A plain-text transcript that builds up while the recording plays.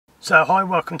So hi,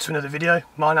 welcome to another video.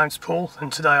 My name's Paul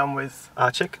and today I'm with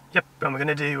Archik. Yep, and we're going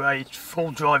to do a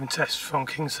full driving test from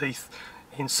King's Heath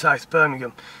in South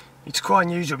Birmingham. It's quite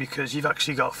unusual because you've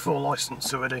actually got a full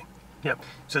licence already. Yep,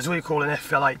 so it's what you call an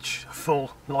FLH, a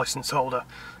full licence holder.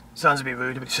 Sounds a bit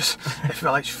rude, but it's just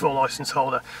FLH, full licence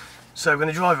holder. So we're going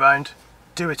to drive around,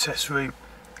 do a test route,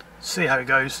 see how it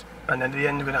goes, and then at the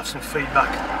end we're going to have some feedback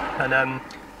and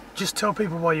just tell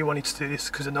people why you wanted to do this,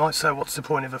 because they might say what's the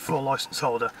point of a full licence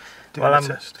holder doing a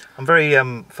test. I'm very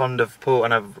fond of Paul,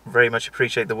 and I very much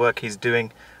appreciate the work he's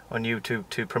doing on YouTube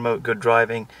to promote good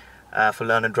driving for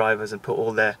learner drivers and put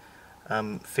all their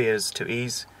fears to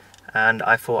ease. And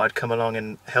I thought I'd come along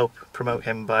and help promote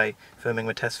him by filming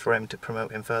a test for him to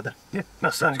promote him further. Yeah,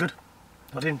 that sounds good.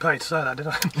 I didn't pay to say that, did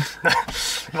I?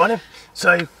 Right then.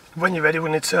 So when you're ready, we're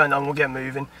going to turn on, we'll get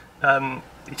moving.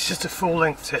 It's just a full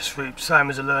length test route, same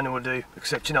as a learner will do,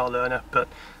 except you're not a learner. But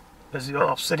as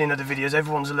I've said in other videos,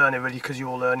 everyone's a learner really because you're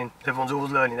all learning. Everyone's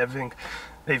always learning everything,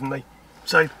 even me.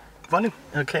 So, running.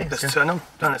 Okay. Let's turn on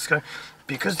and let's go.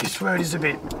 Because this road is a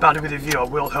bit bad with the view, I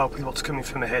will help with what's coming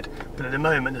from ahead. But at the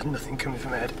moment, there's nothing coming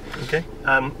from ahead. Okay.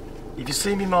 If you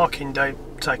see me marking,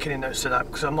 don't take any notes of that,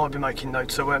 because I might be making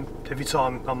notes. So every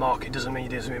time I mark, it doesn't mean you're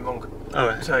doing something wrong.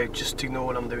 Alright. So just ignore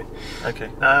what I'm doing.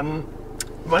 Okay.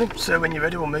 Running. So when you're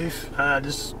ready, we'll move.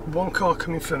 There's one car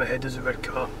coming from ahead. There's a red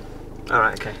car.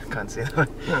 Alright. Okay. Can't see that.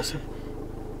 No, so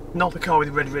not the car with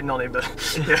red written on it, but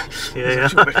yeah, Yeah.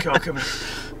 there's a red car coming.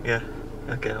 Yeah.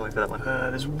 Okay. I'll wait for that one.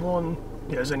 There's one.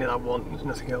 Yeah, there's only that one. There's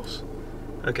nothing else.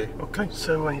 Okay. Okay.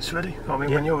 So when it's ready,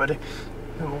 when you're ready,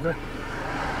 then we'll go.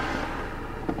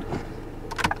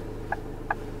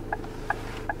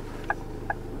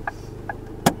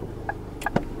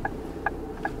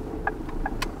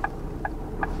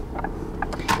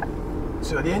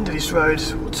 So at the end of this road,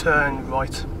 we'll turn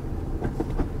right.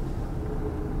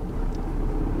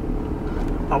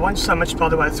 I won't say much, by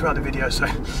the way, throughout the video, so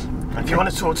if you want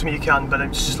to talk to me you can, but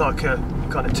it's just like a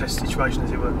kind of test situation,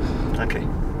 as it were. Okay.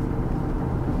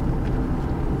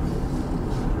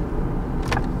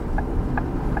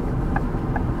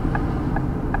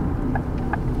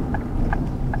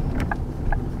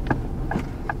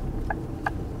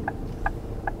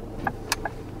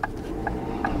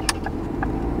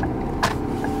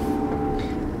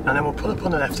 And then we'll pull up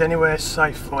on the left. Anywhere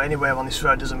safe or anywhere on this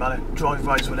road, doesn't matter.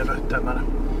 Driveways, whatever, don't matter.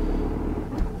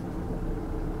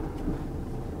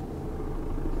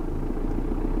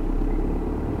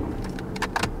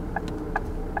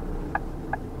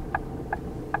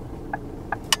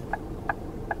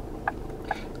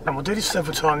 And we'll do this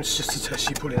several times just to test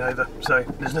you pulling over. So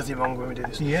there's nothing wrong when we do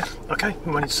this. Yeah. Okay,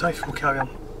 and when it's safe, we'll carry on.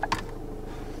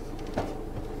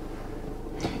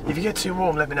 If you get too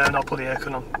warm, let me know and I'll put the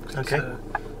aircon on. Okay.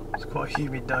 It's quite a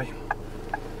humid day.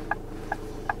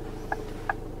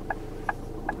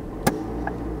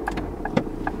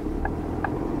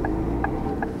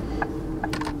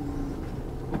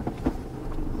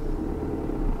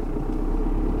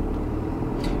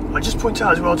 I just point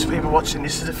out as well to people watching,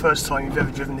 this is the first time you've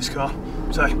ever driven this car.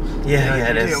 So Yeah.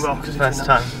 It is. Well, First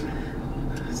time.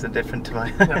 It's a different to my.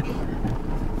 Yeah.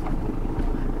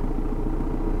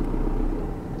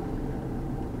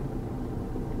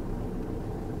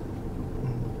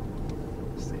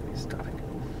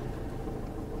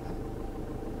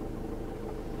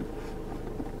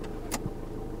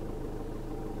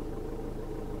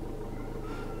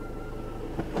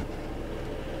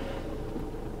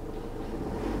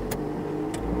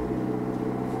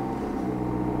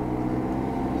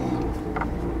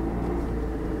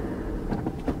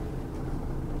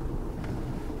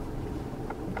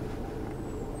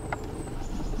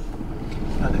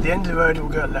 And at the end of the road, we'll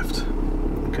go left.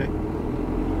 Okay.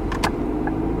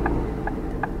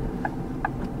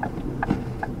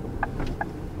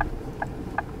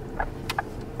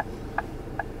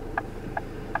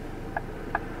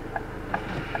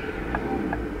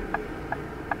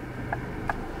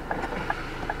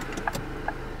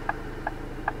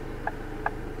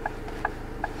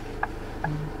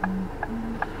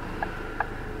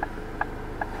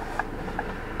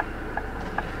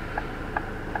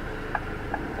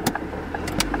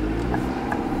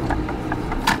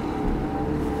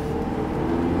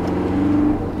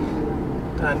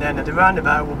 And then at the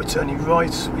roundabout, we'll be turning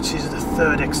right, which is the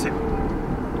third exit.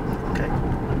 Okay.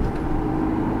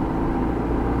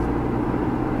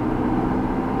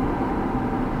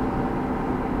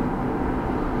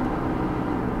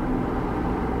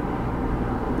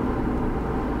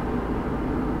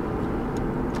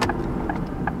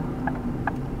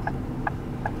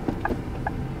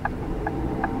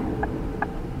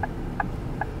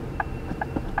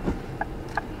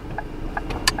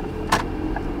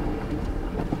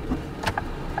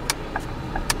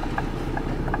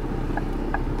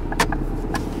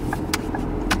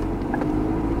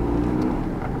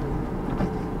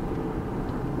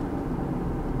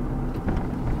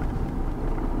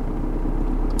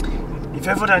 If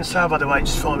ever don't say, by the way,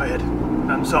 just follow ahead.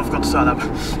 So I've got to say that.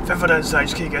 If ever don't say,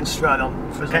 just keep going straight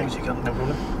on for as long as you can. No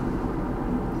problem.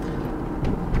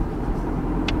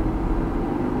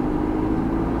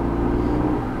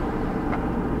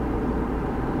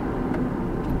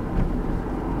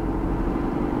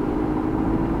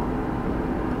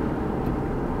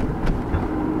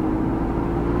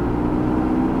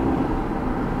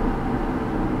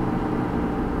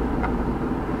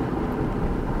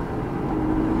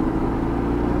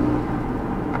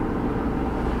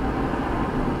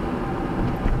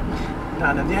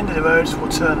 And at the end of the road, we'll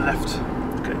turn left.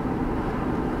 Okay.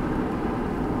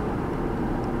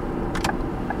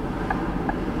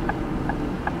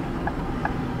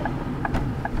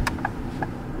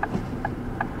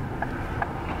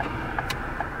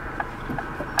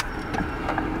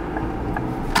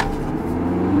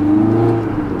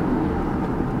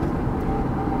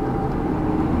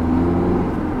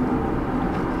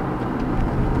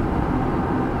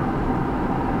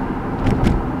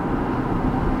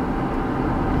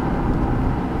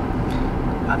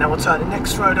 And then we'll take the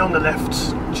next road on the left,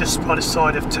 just by the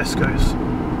side of Tesco's.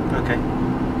 Okay.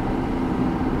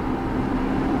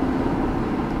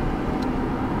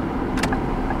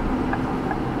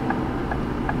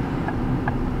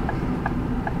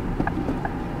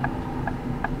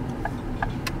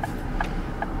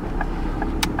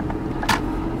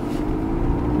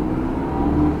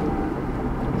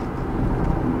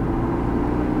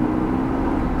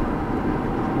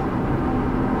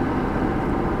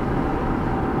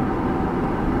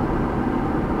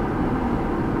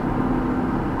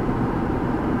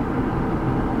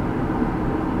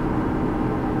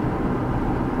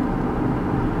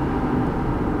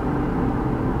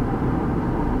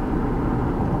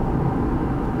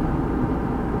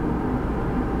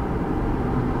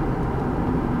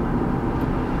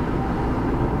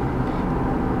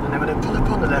 Pull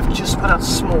up on the left, just by that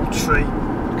small tree.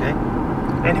 Okay.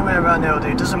 Anywhere around there will do.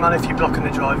 It doesn't matter if you're blocking the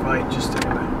driveway, just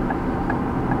anywhere.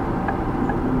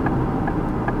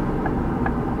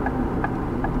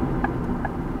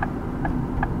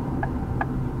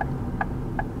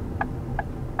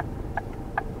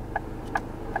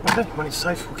 Okay, when it's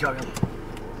safe, we'll carry on.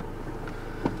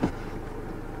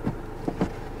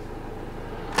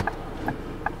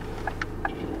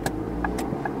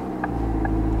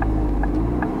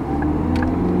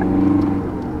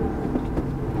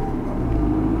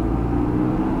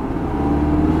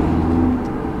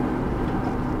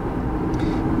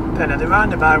 Then at the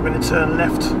roundabout, we're going to turn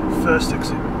left, first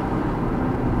exit.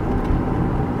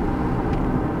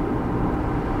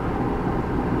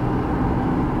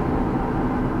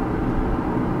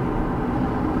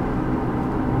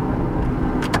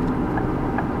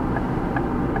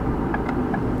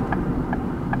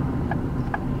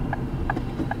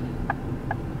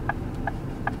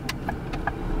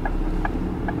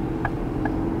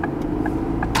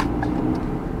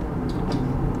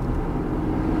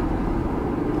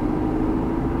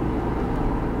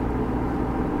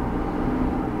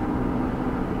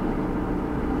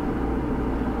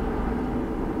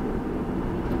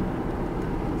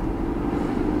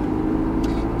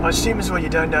 I assume as well you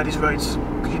don't know these roads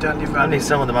because you don't live around. Only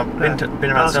some of them. I've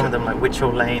been around some of them, like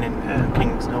Witchell Lane and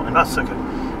Kings Norton. That's okay.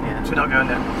 Yeah. So we're not going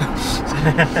there.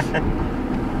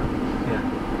 Yeah.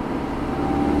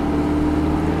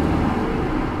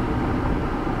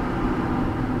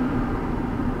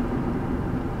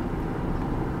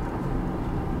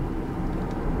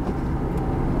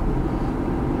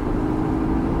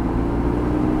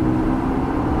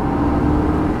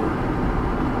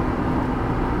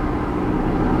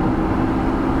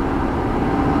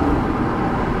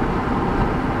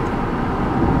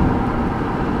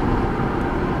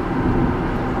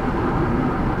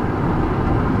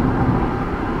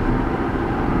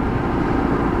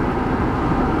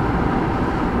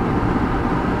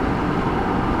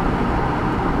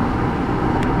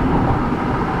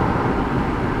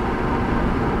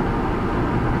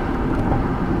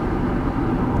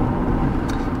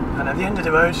 And at the end of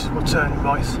the road, we'll turn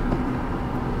right.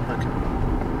 Okay.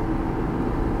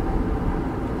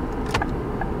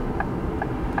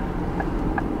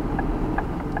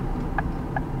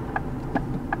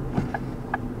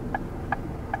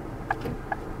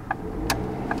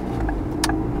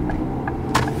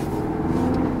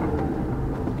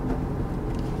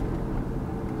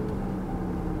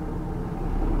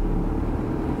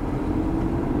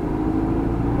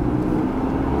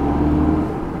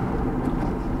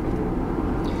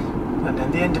 And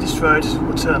then the end of this road,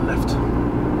 we'll turn left.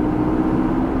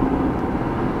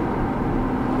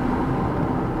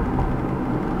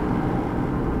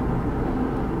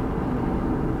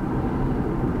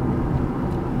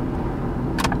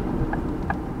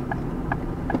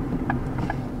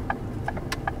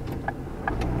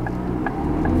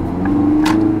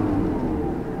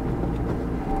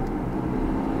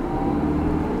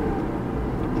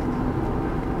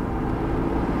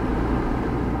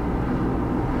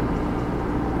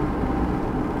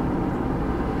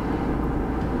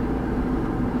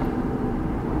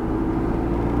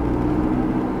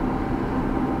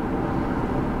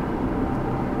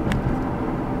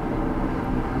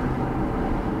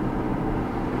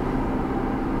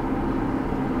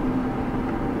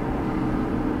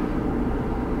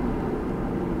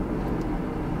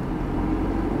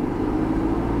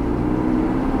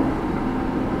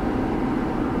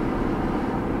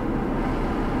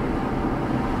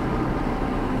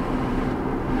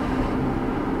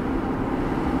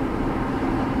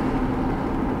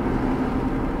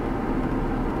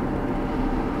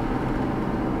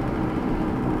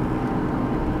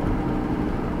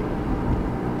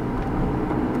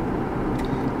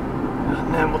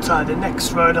 Then we'll take the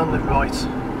next road on the right.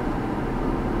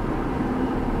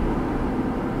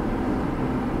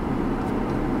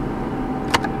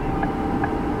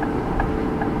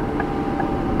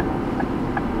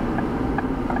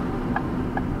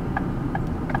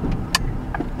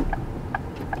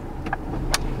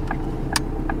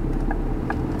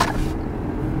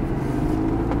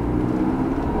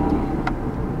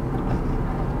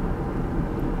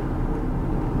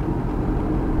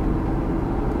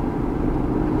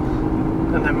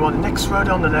 And then we're on the next road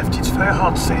on the left. It's very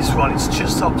hard to see this one, it's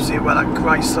just opposite where that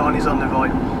grey sign is on the right.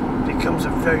 But it comes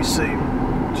up very soon,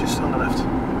 just on the left.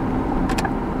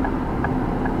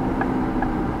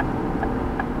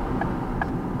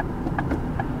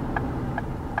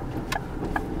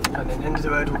 And then end of the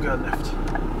road will go left.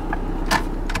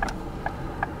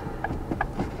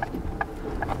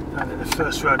 And then the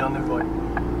first road on the right.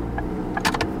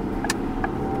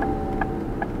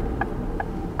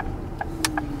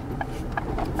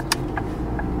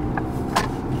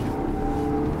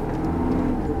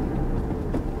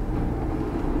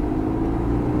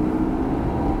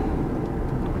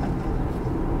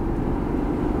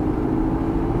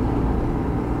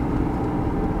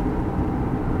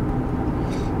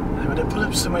 Pull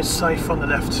up somewhere safe on the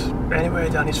left. Anywhere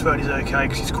down this road is okay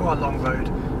because it's quite a long road.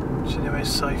 So anywhere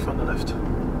safe on the left.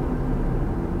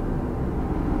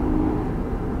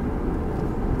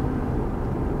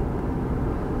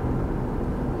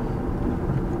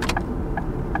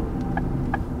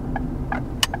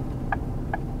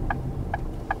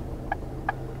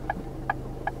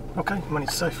 Okay, when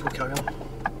it's safe we'll carry on.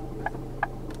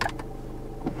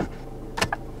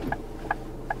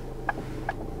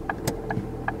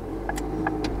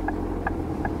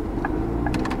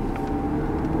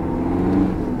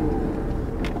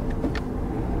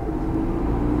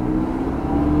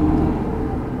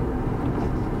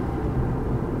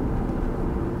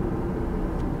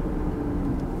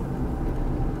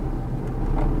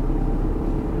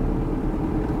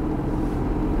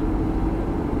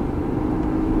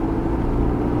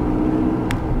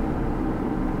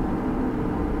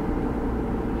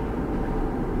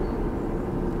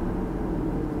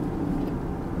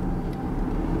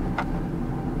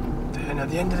 And at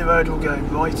the end of the road we'll go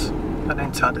right and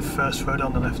then take the first road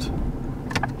on the left.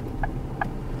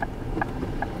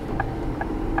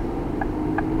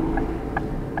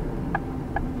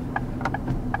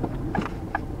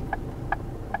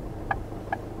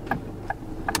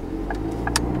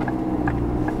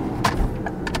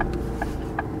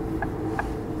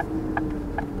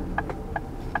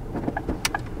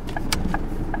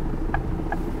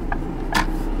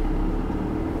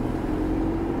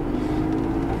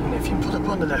 Pull up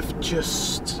on the left,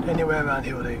 just anywhere around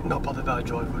here will do, not by the bad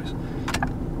driveways.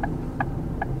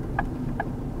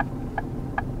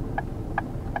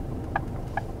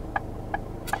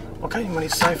 Okay, when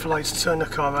it's safe, I like to turn the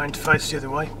car around to face the other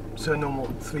way, so a normal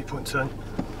 3-point turn,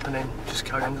 and then just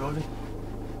carry on driving.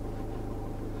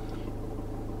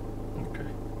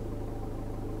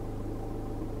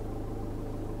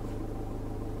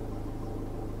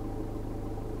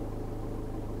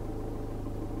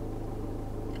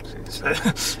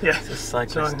 Yeah, it's a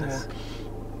cyclist. So, yeah.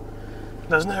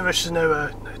 There's no rush, there's no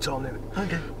time limit.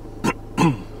 Okay.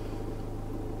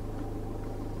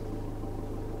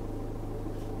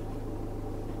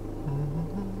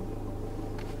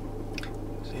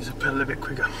 So use a pedal a bit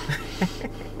quicker.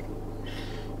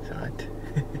 It's alright.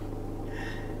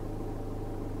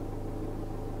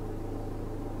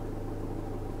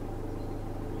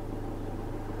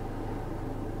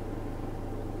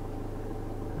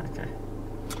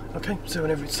 Okay, so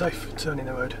whenever it's safe, turn in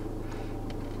the road.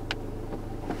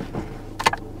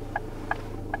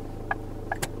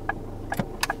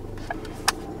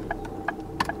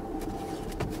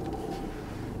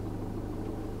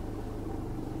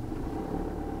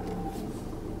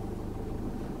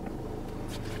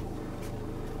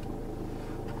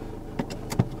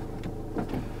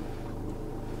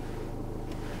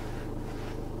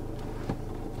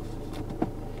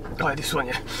 Oh, this one,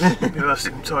 yeah. Reverse.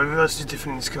 Sorry, reverse is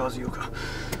different in this car as your car.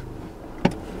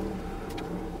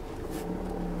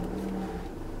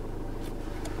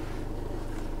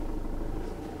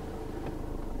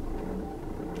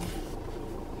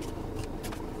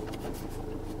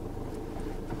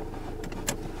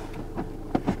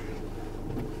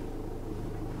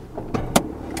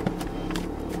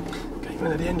 Okay,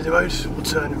 when at the end of the road, we'll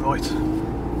turn right.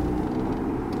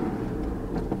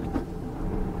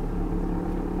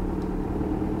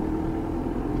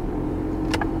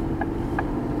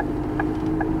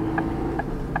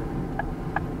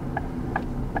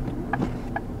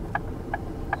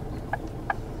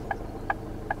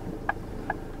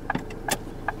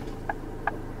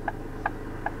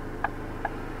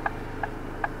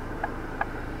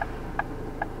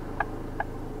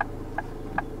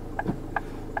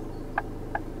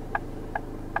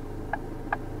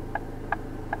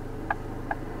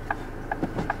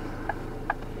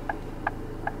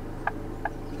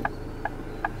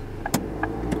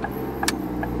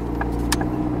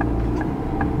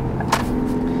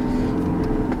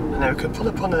 And then we can pull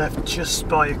up on the left just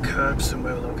by a curb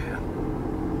somewhere along here.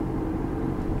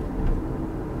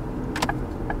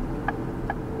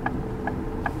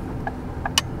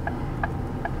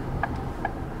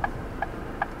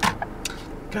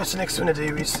 Okay, so next thing we're going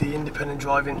to do is the independent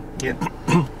driving. Yeah.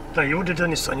 No, you would have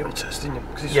done this on your test, didn't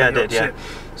you? Yeah, I did, yeah.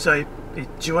 So, do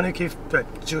you want to give, do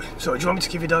you want me to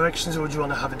give you directions, or do you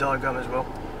want to have a diagram as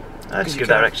well? Just give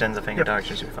directions, I think yep.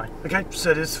 Directions should be fine. Okay,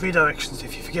 so there's 3 directions.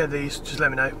 If you forget these, just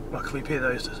let me know. I can repeat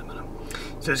those, doesn't matter.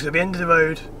 So it's going to be end of the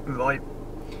road, right,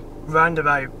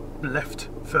 roundabout, left,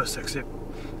 first exit,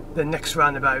 then next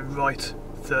roundabout, right,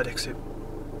 third exit.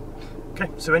 Okay,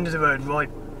 so end of the road, right,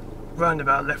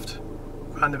 roundabout, left,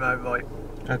 roundabout, right.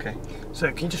 Okay.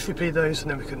 So can you just repeat those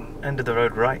and then we can... End of the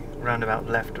road right, roundabout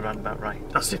left, roundabout right.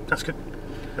 That's it, that's good.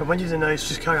 And when you do those,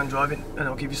 just carry on driving and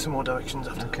I'll give you some more directions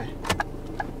after. Okay.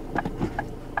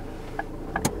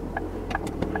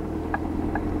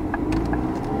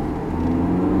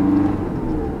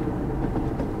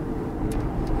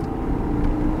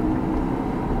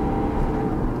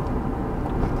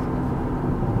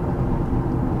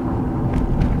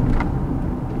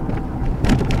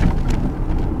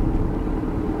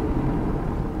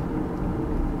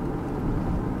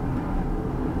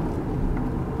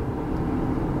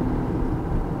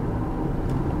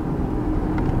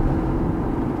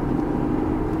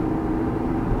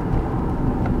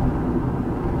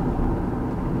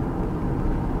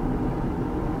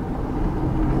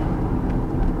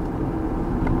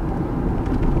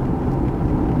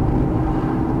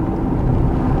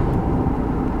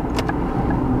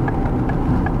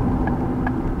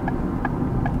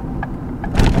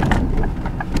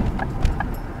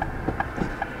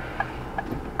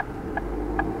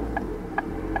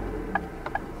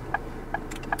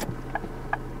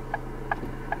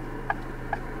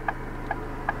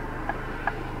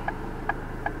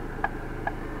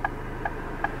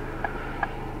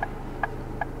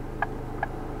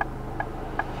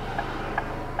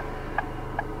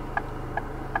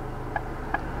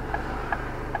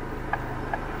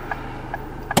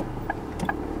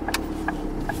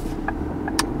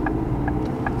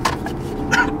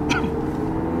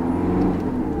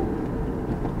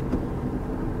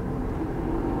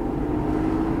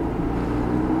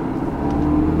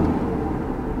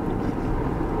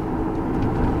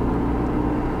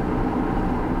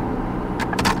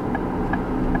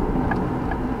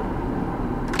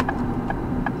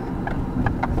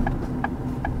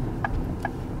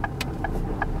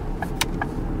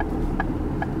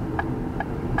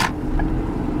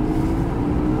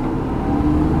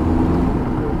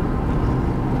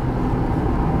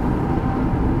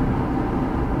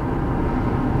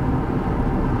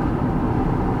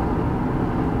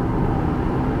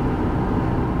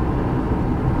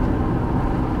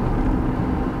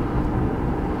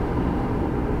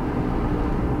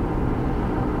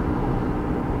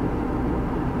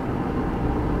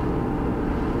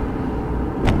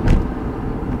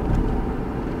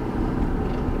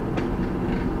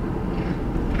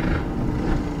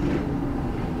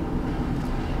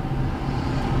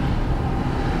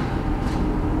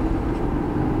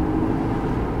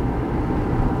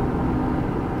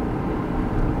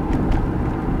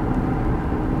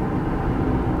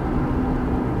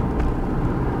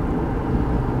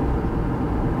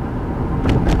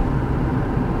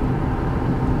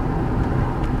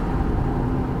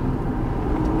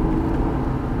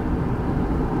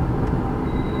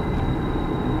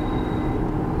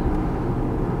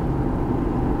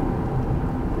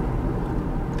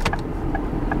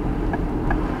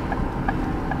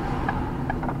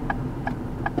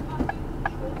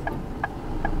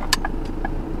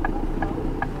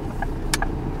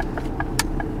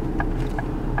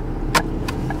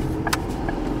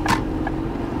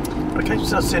 Okay,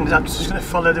 so that's the end of that. I'm just going to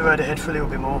follow the road ahead for a little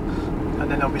bit more and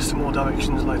then there'll be some more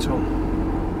directions later on.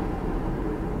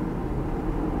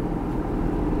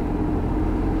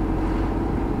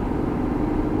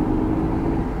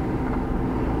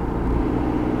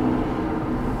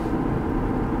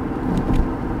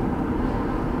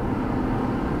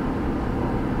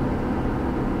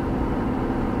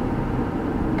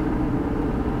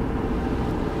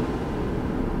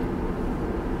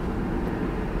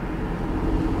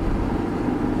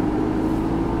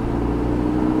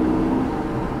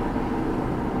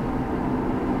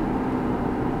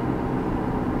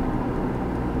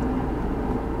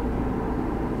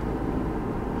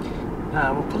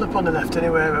 We'll pull up on the left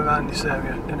anywhere around this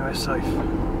area, anywhere safe.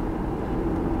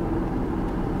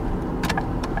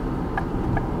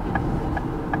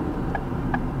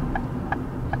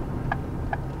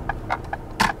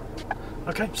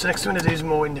 Okay, so next thing we're going to do is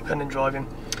more independent driving.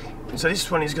 So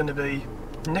this one is going to be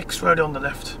next road on the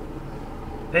left,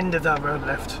 end of that road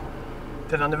left,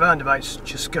 then on the roundabouts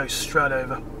just go straight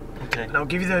over. Okay. And I'll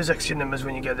give you those extra numbers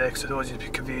when you get there, because otherwise it'll be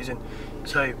confusing.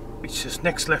 So it's just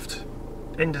next left,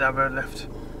 end of that road left,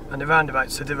 and the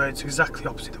roundabouts, so the road's exactly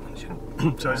opposite the ones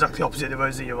so exactly opposite the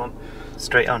roads that you're on.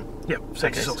 Straight on? Yep, so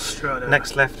Okay. just all straight over.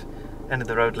 Next left, end of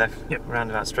the road left, Yep.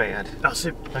 roundabout straight ahead. That's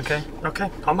it. Okay. Okay,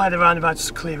 I'll make the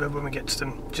roundabouts clearer when we get to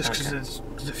them, just because Okay.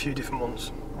 there's a few different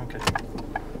ones. Okay.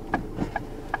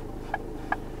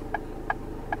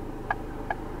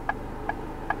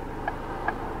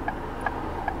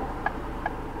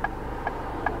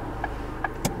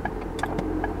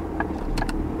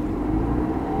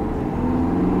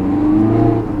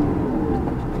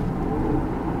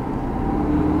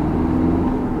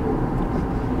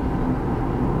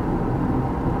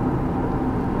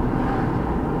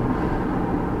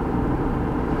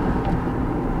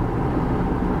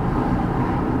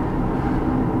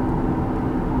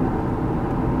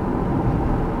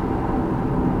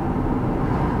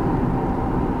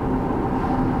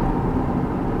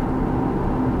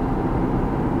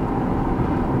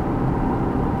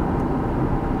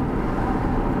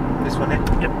 This one here?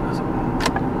 Yep, that's it.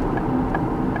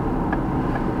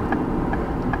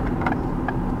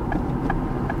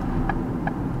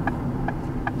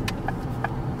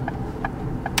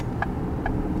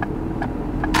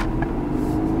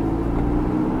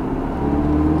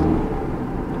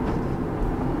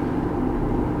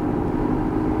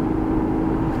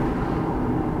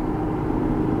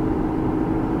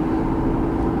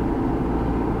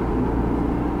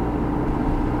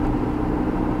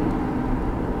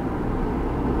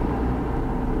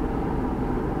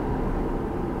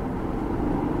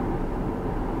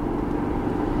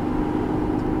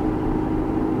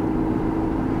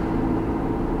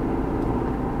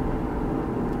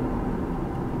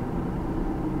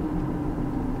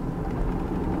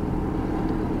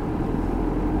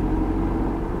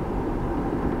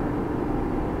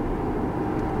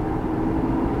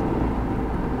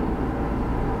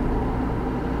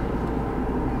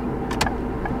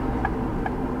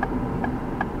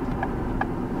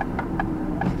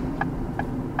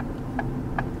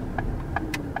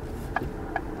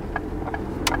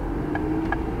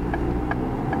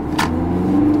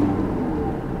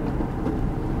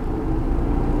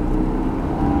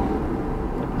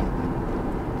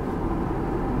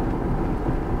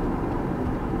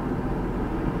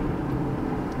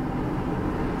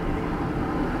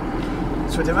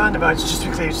 So the roundabouts just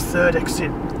includes third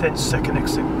exit, then second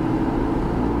exit.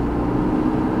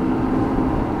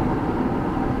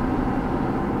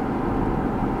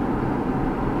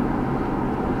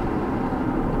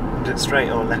 Is it straight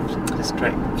or left? It's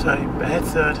straight. So ahead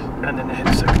third, and then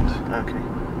ahead second. Okay.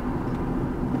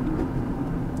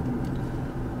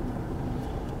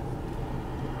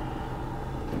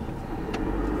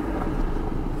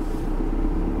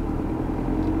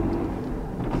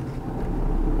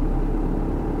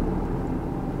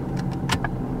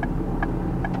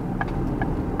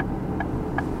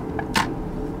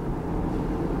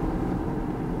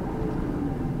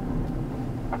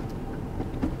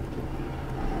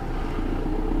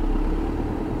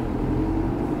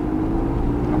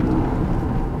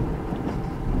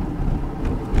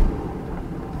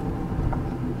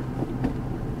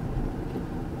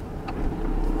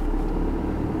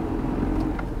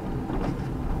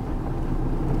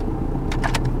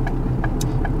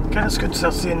 Okay, that's good. So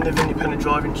that's the end of independent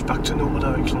driving, just back to normal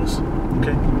directions.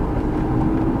 Okay.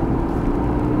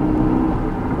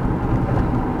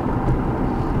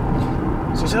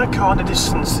 So is there a car in the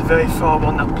distance, the very far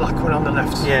one, that black one on the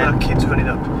left, Yeah. where that kid's running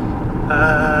up?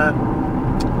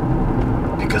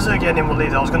 Because they're getting in, we'll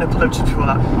leave that. I was going to pull up just before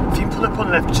that. If you pull up on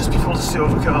the left just before the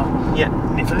silver car, Yeah.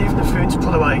 and if you're leaving the through to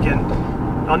pull away again,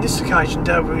 on this occasion,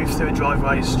 don't move through a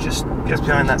driveway, it's just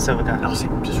Behind that silver car. That's it,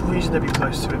 just reasonably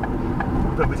close to it,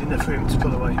 but within the room to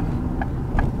pull away.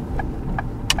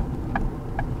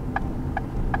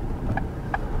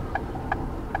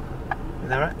 Is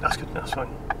that right? That's good, that's fine.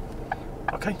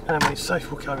 Okay, and then when it's safe,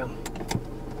 we'll carry on.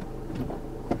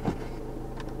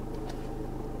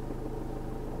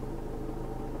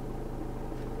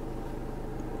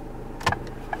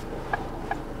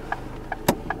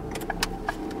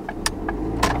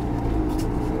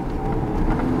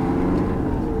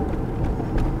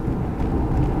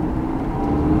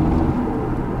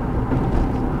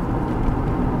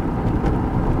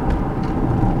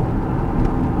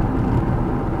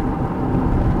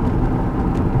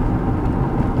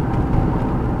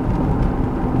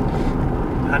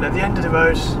 And at the end of the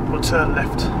road, we'll turn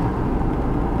left.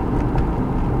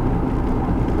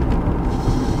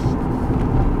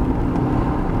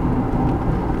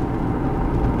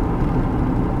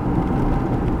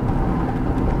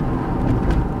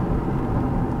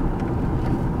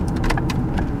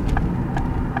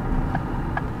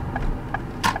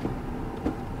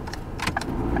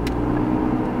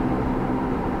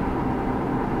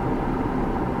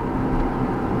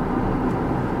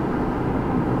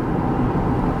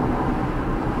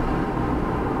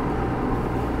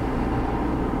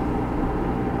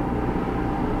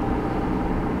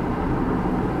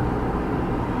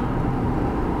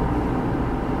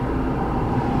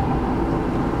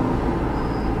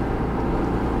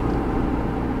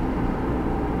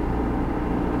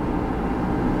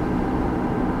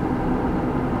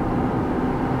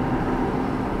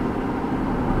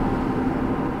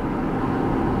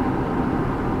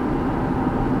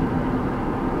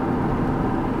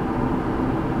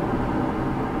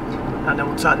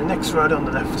 we'll take the next road on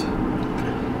the left.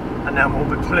 And then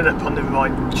we'll be pulling up on the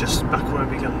right, just back where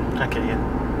we began. Okay,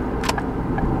 yeah.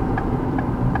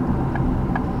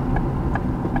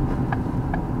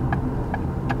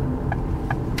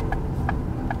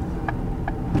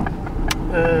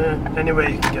 Anywhere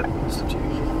you can get, it's up to you.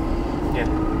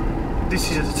 Yeah.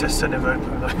 This is the test centre road,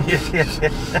 by the way. Yeah.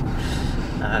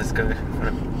 Let's go for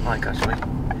a hike, actually.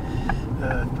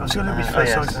 I was going to be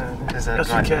first. There's a Let's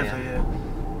be drive there, careful,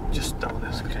 yeah. Just down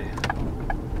this. Okay.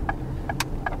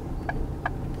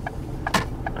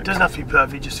 It doesn't have to be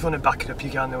perfect, just if you want to back it up, you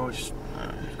can, or just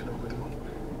gonna wheel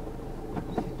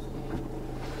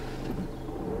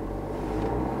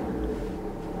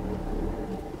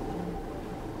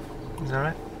on. Is that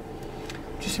right?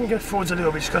 Just going to go forwards a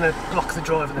little bit, just going to block the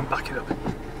drive and then back it up.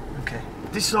 Okay.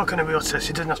 This is like on a real test,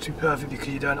 it doesn't have to be perfect because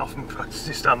you don't often practice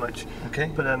this that much.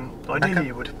 Okay. But ideally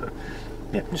you would, but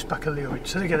yeah, just back a little bit,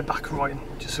 so they get the back right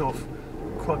and just sort of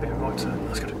quite a bit of right turn,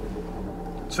 that's good.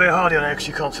 It's very hard on here because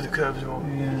you can't see the curves as well.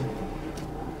 Yeah.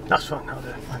 That's fine, now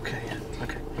there. Okay, yeah.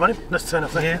 Okay. Ready? Let's turn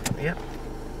off there. Yeah.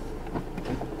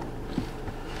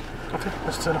 Okay,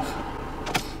 let's turn off.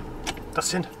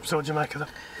 That's in, so what do you make of that?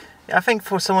 I think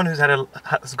for someone has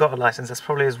got a license, that's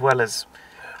probably as well as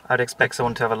I'd expect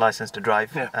someone to have a license to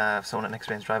drive. Yeah. Someone an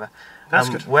experienced driver. That's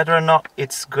good. Whether or not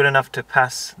it's good enough to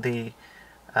pass the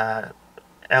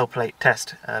L plate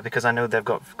test, because I know they've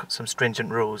got some stringent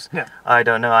rules. Yeah. I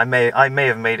don't know. I may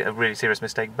have made a really serious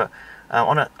mistake, but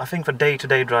I think for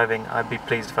day-to-day driving, I'd be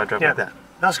pleased if I drove like that.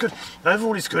 That's good.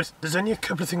 Overall, it's good. There's only a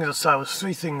couple of things I'd say. There's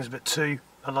 3 things, but 2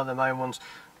 are like the main ones.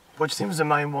 What do you think was the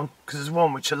main one? Because there's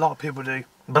one which a lot of people do.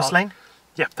 Bus lane?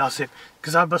 Yeah, that's it.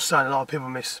 Because our bus lane, a lot of people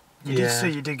miss. You did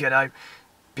see, you did get out.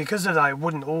 Because of that, it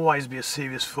wouldn't always be a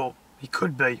serious fault. It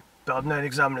could be, but I've known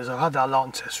examiners, I've had that a lot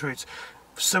on test routes.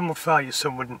 Some would fail you,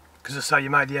 some wouldn't. Because they say you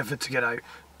made the effort to get out,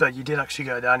 but you did actually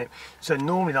go down it. So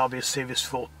normally that'll be a serious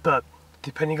fault, but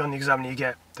depending on the examiner you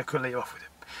get, they could let you off with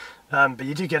it. But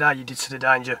you did get out, you did see the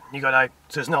danger, you got out.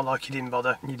 So it's not like you didn't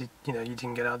bother, you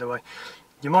didn't get out of the way.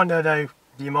 You might know though,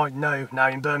 now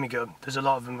in Birmingham, there's a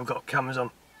lot of them who've got cameras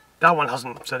on. That one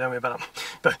hasn't, so don't worry about that.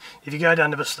 But if you go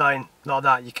down the bus lane like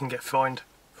that, you can get fined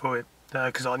for it.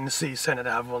 Because in the city centre they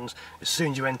have ones. As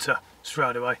soon as you enter,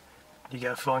 straight away, you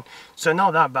get a fine. So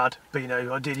not that bad, but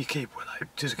ideally keep well out,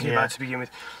 just keep out to begin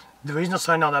with. The reason I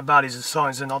say not that bad is the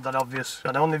signs are not that obvious.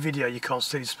 And on the video you can't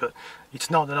see this, but it's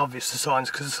not that obvious, the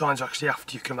signs, because the signs are actually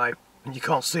after you come out. And you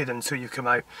can't see them until you come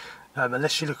out,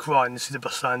 unless you look right and this is the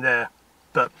bus lane there.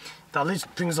 But that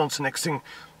brings us on to the next thing.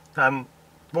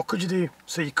 What could you do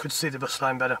so you could see the bus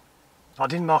lane better? I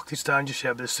didn't mark this down just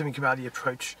yet, but there's something about the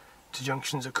approach to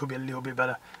junctions that could be a little bit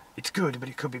better. It's good, but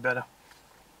it could be better.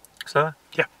 Slower?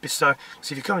 Yeah, a bit slow.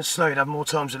 So if you're coming slow, you'd have more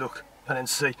time to look and then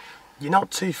see. You're not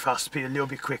too fast, but you're a little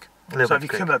bit quick. So if you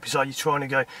come up, it's like you're trying to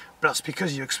go, but that's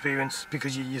because of your experience,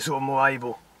 because you're sort of more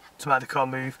able to make the car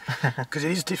move. Because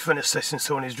it is different assessing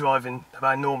someone who's driving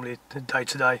about normally day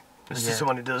to day. As to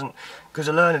someone who doesn't, because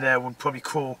a learner there would probably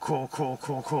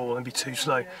crawl and be too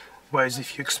slow, whereas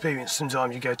if you experience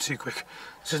sometimes you go too quick.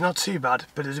 So it's not too bad,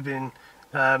 but there's been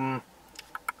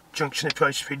junction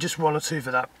approach speed, just 1 or 2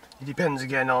 for that. It depends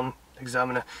again on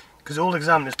examiner, because all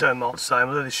examiners don't mark the same,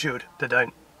 although they should, they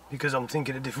don't, because I'm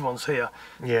thinking of different ones here.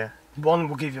 Yeah. One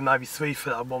will give you maybe 3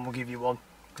 for that, one will give you 1,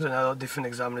 because I know different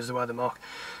examiners the way they mark.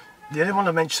 The other one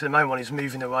I mentioned, the main one, is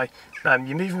moving away. Your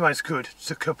moving away is good.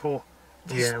 It's a couple.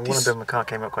 One of them, the car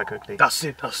came up quite quickly. That's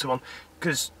it, that's the one.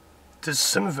 Because there's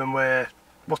some of them where,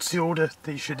 what's the order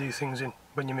that you should do things in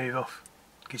when you move off?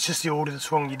 It's just the order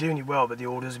that's wrong. You're doing it well, but the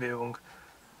order's a bit wrong.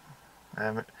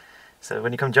 So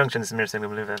when you come junction, it's a mirror signal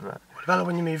maneuver. But what about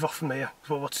when you move off from here?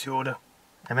 What's the order?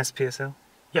 MSPSL?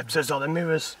 Yep, so it's like the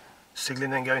mirrors, signalling,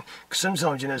 then going. Because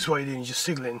sometimes, that's what you're doing, you're just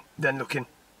signalling, then looking.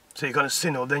 So you kind of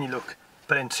signal, then you look,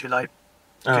 but then too late.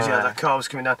 Because that car was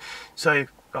coming down. So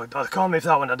I can't move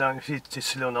that one, I don't know if it's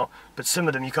still or not, but some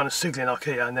of them you kind of signalling like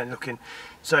here and then looking.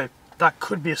 So that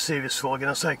could be a serious fault. Again,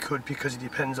 I say could because it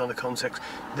depends on the context.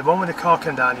 The one where the car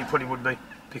came down, it probably would be,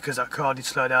 because that car did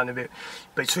slow down a bit.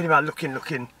 But it's really about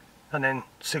looking, and then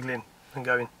signalling and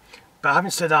going. But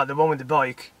having said that, the one with the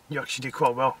bike, you actually did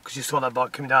quite well, because you saw that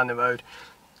bike coming down the road.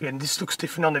 Again, this looks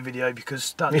different on the video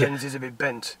because that lens is a bit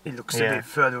bent. It looks a bit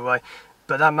further away.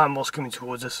 But that man was coming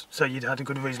towards us, so you'd had a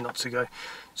good reason not to go.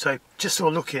 So just sort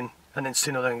of looking and then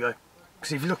signal, then go.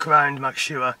 Because if you look around, make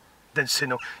sure, then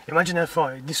signal. Imagine how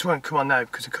far, this won't come on now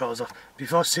because the car's off. But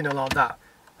if I signal like that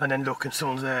and then look and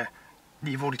someone's there,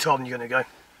 you've already told them you're going to go.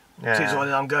 Yeah. So it's like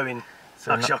I'm going,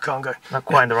 so actually I can't go. Not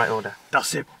quite in the right order.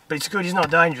 That's it. But it's good, it's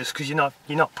not dangerous because you're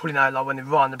not pulling out like when they're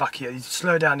right on the back of you. You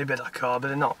slow down a bit that car, but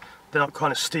they're not they're not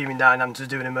kind of steaming down and to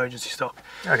do an emergency stop.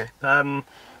 Okay.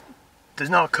 There's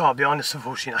not a car behind us,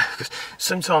 unfortunately, because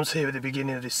sometimes here at the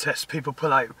beginning of this test, people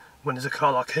pull out when there's a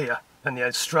car like here, and yeah,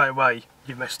 straight away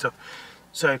you've messed up.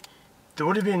 So there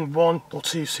would have been 1 or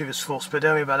 2 serious faults, but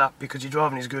don't worry about that because your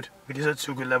driving is good. It is up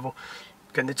to a good level.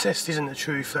 Again, the test isn't a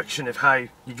true reflection of how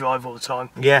you drive all the time.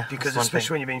 Yeah. Because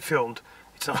especially when you're being filmed,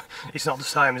 it's not the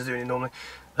same as doing it normally.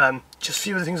 Just a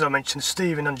few of the things I mentioned,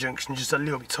 steering on junction just a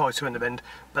little bit tighter in the bend,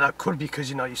 but that could be because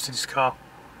you're not used to this car.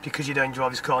 Because you don't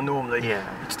drive this car normally, yeah,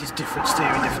 it's different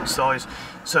steering, different size.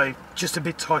 So just a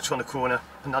bit tighter on the corner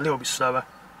and a little bit slower,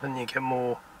 and you get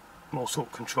more sort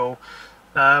of control.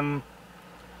 The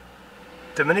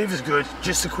manoeuvre's good.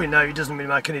 Just a quick note, it doesn't really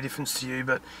make any difference to you,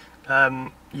 but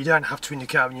you don't have to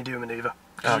indicate when you do a manoeuvre.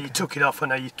 Okay. You took it off, I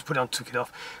know you put it on, took it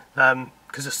off,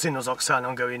 because the signal's like saying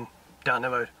I'm going down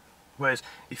the road. Whereas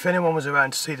if anyone was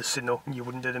around to see the signal, you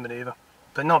wouldn't do the manoeuvre.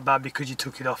 But not bad because you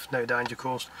took it off, no danger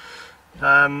caused.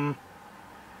 The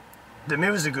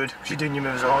mirrors are good because you're doing your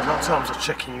mirrors a lot. A lot of times I'm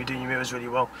checking you're doing your mirrors really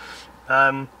well.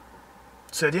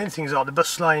 So the only things are the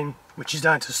bus lane, which is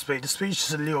down to speed. The speed's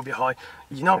just a little bit high.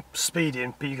 You're not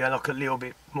speeding, but you go like a little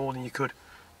bit more than you could.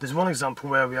 There's one example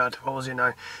where we had, what was it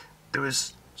now? There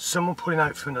was someone pulling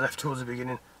out from the left towards the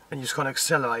beginning, and you just kind of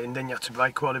accelerate, and then you have to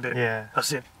brake quite a bit. Yeah.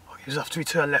 That's it. It was after we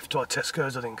turned left like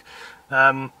Tesco's, I think.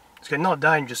 It's not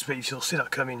dangerous, but if you'll see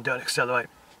that coming, don't accelerate,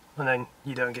 and then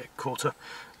you don't get caught up.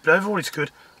 But overall, it's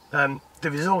good. The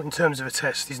result in terms of a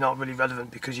test is not really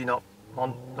relevant because you're not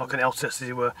on like an L test, as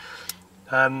it were.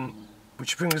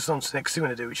 Which brings us on to the next thing we're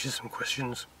going to do, which is some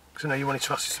questions. Because I know you wanted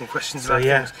to ask you some questions about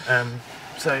things.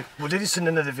 So we'll do this in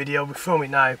another video. We'll film it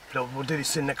now, but we'll do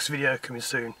this in the next video coming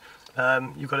soon.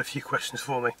 You've got a few questions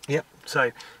for me. Yep.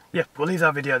 So yeah, we'll leave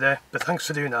that video there. But thanks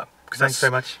for doing that. Thanks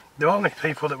very much. There aren't many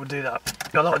people that would do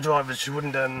that. A lot of drivers who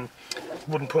wouldn't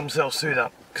put themselves through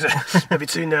that because they'd be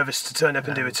too nervous to turn up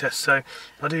and do a test. So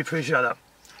I do appreciate that.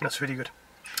 That's really good.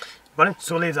 Well,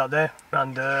 so we'll leave that there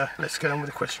and let's get on with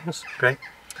the questions. Great.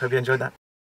 Hope you enjoyed that.